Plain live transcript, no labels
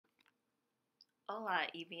Hola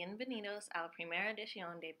y bienvenidos a la primera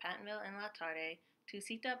edición de Pattonville en la tarde, tu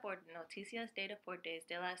cita por noticias de deportes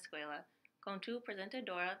de la escuela, con tu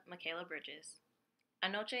presentadora Michaela Bridges.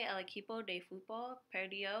 Anoche el equipo de fútbol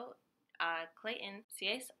perdió a Clayton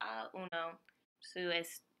 6-1. Su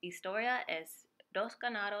historia es 2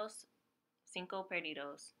 ganados, 5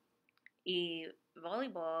 perdidos. Y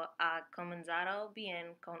voleibol ha comenzado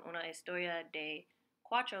bien con una historia de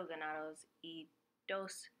 4 ganados y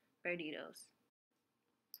 2 perdidos.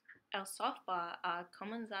 El softball ha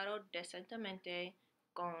comenzado decentemente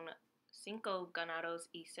con 5 ganados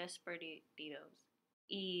y 6 perdidos.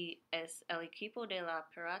 Y es el equipo de la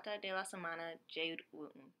pirata de la semana Jade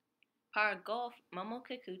Wooten. Para golf, Momo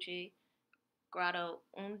Kikuchi, grado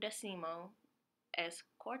 11, es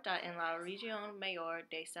corta en la región mayor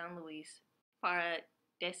de San Luis para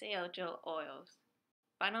 18 hoyos.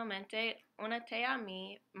 Finalmente, únete a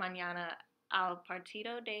mí mañana al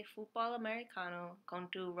partido de fútbol americano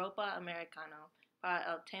con tu ropa americano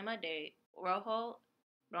para el tema de rojo,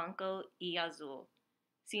 blanco y azul.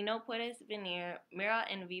 Si no puedes venir, mira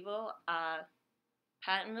en vivo a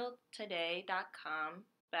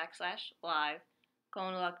pattonvilletoday.com/live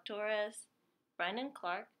con los actores Brandon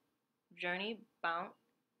Clark, Journey Blount,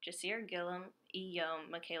 Jasir Gillum y yo,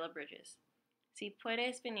 Michaela Bridges. Si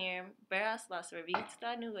puedes venir, verás las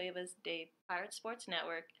revistas nuevas de Pirate Sports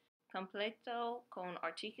Network, completo con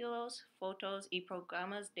artículos, fotos y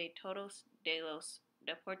programas de todos de los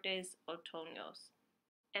deportes otoños.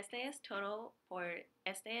 Este es todo por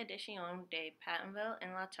esta edición de Pattonville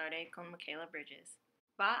en la tarde con Michaela Bridges.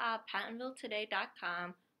 Va a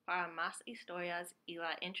pattonvilletoday.com para más historias y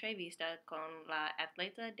la entrevista con la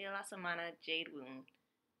atleta de la semana Jade Wooten.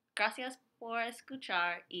 Gracias por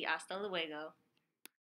escuchar y hasta luego.